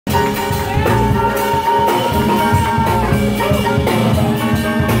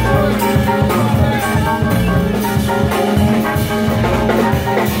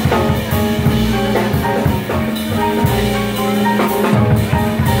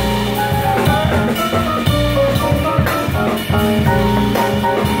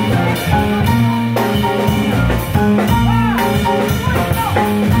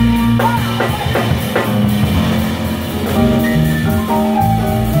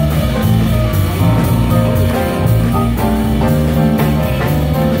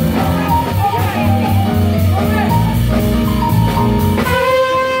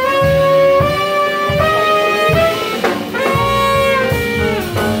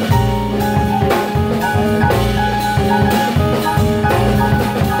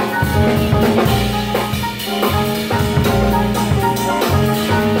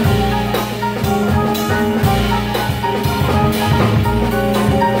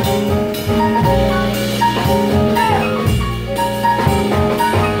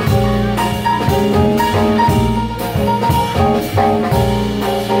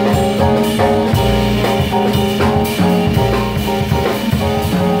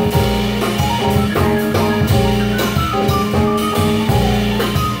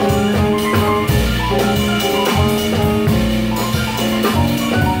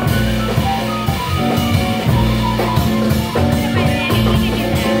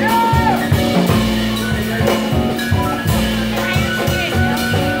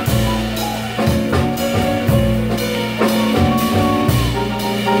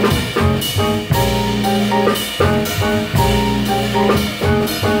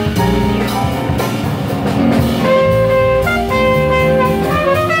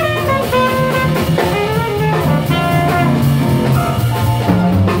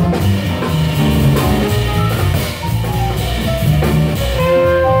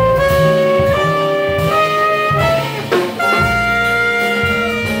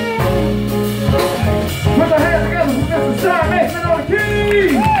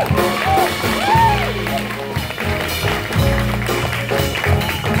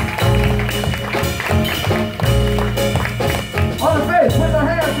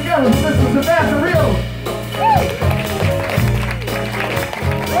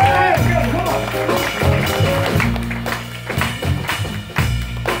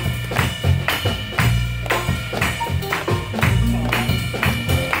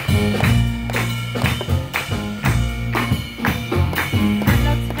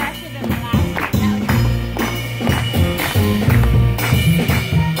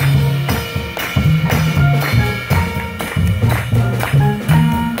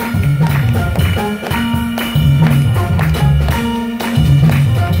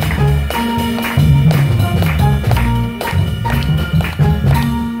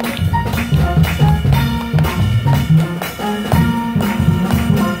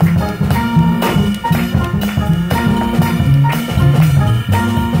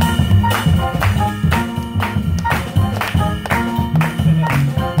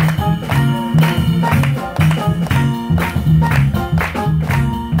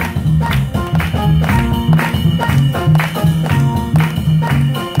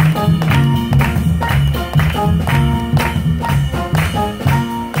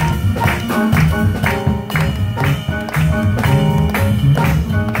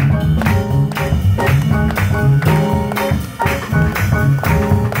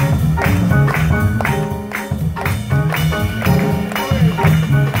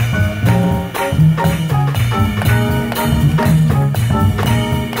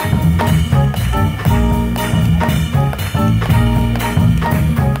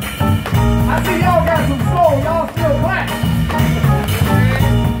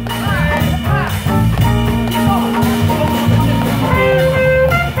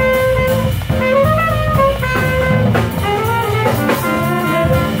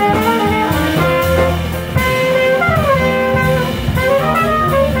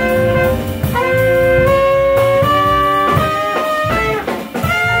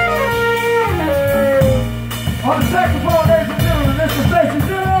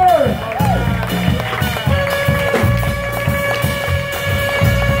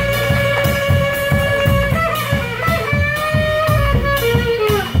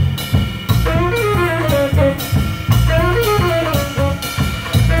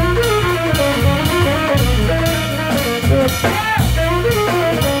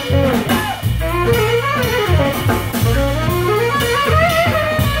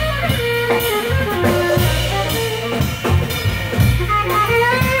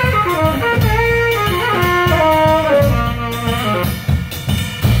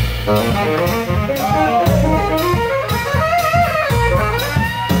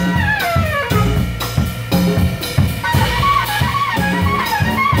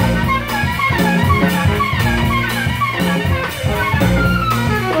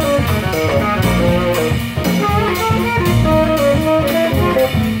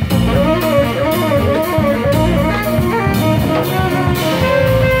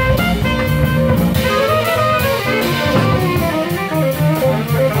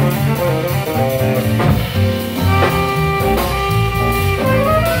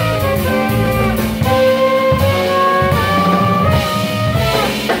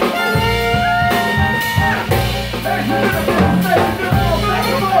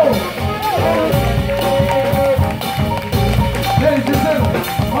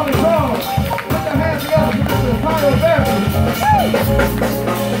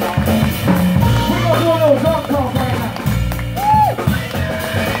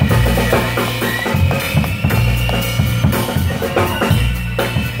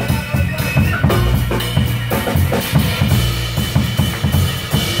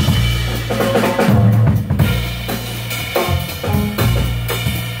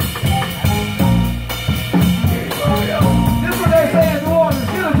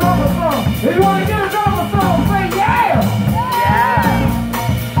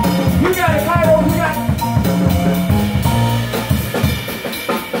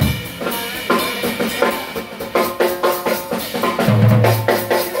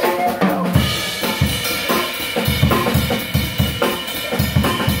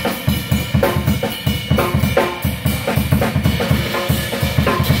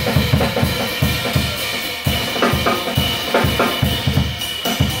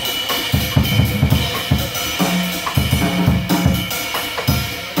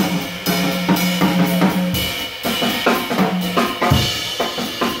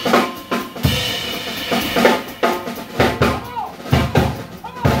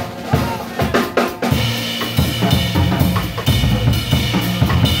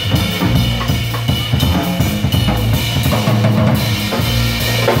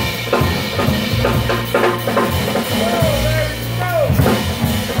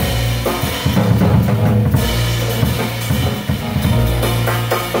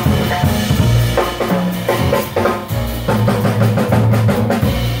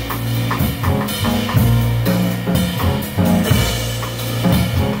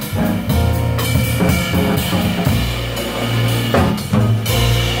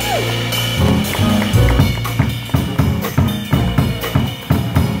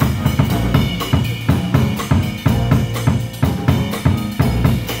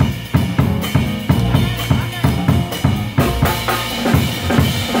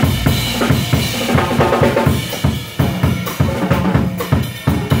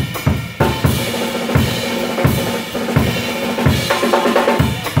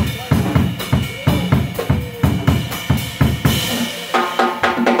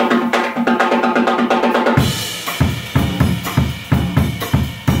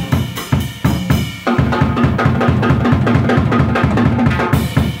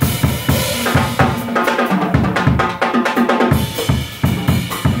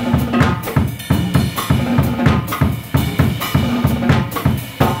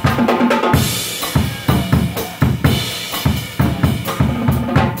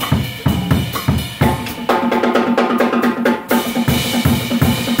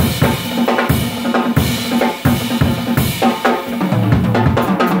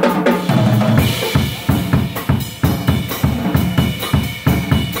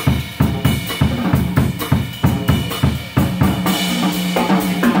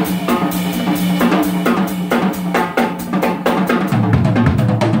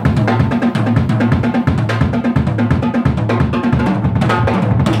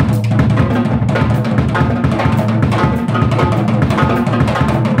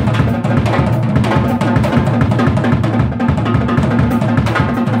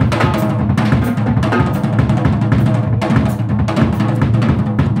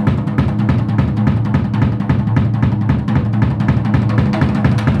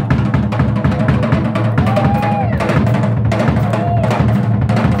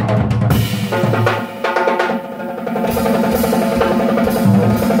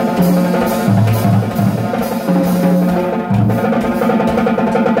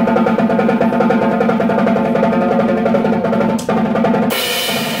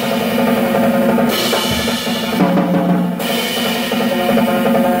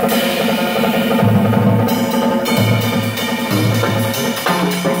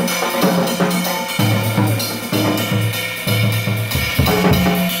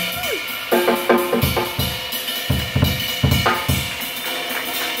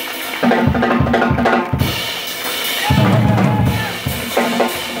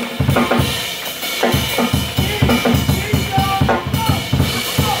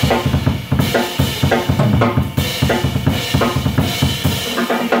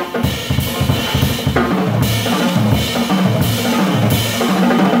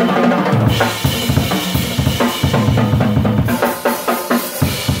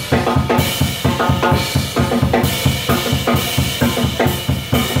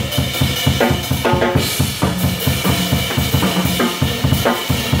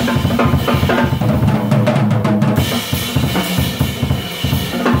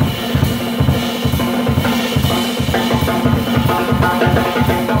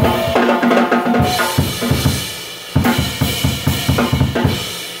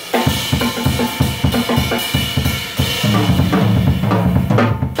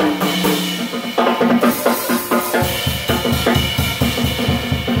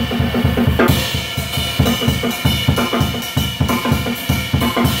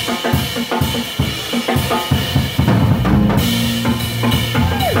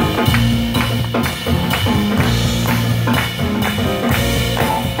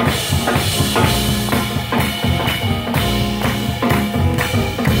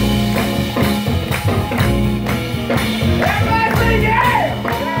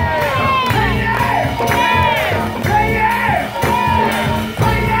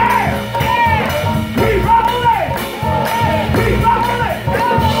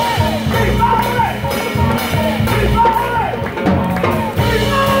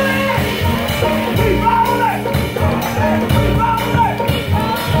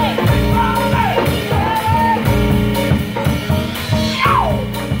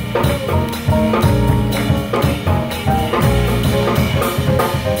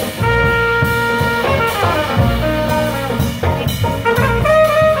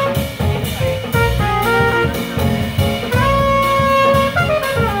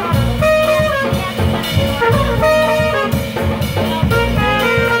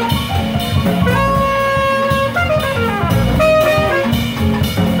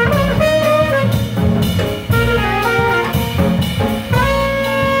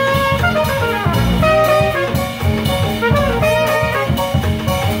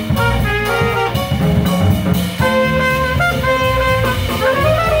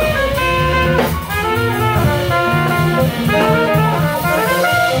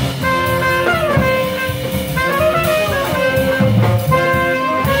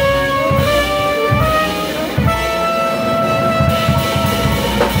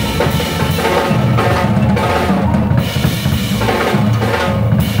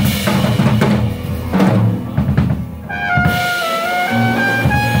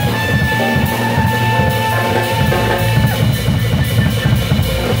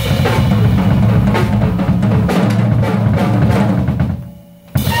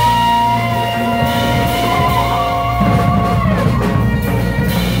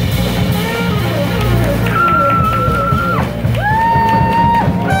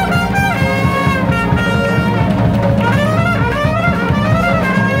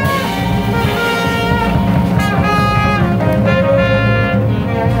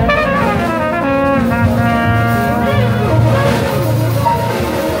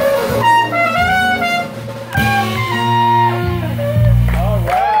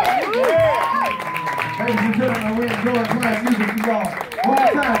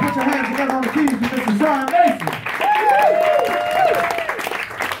time. Put your hands together on the keys for Mr. Sean Mason.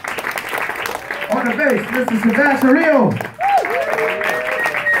 On the bass, Mr. Sebastian Rio.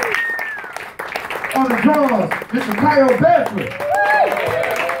 On the drums, Mr. Kyle Bedford.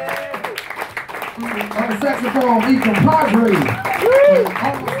 On the saxophone, Ethan Padre.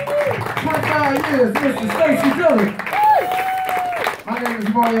 Almost 25 years, Mr. Stacy Dillon. My name is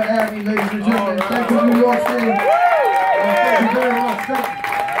Mario Abney, ladies and gentlemen. Thank you, New York City. Thank you very much. Thank you.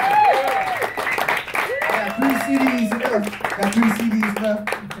 I got 3 CDs left.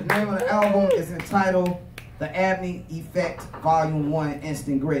 The name of the album is entitled The Abney Effect Volume 1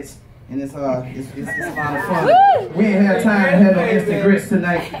 Instant Grits. And it's a lot of fun. We ain't had time to have no instant grits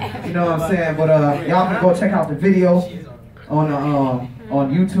tonight, you know what I'm saying? But y'all can go check out the video on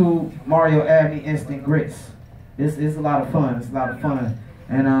YouTube, Mario Abney Instant Grits. It's a lot of fun. It's a lot of fun.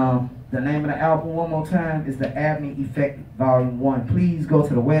 And the name of the album, one more time, is The Abney Effect Volume 1. Please go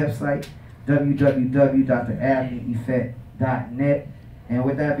to the website, www.theabneyeffect.net. And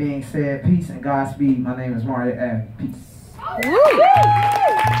with that being said, peace and Godspeed. My name is Mario Abney. Peace. Woo!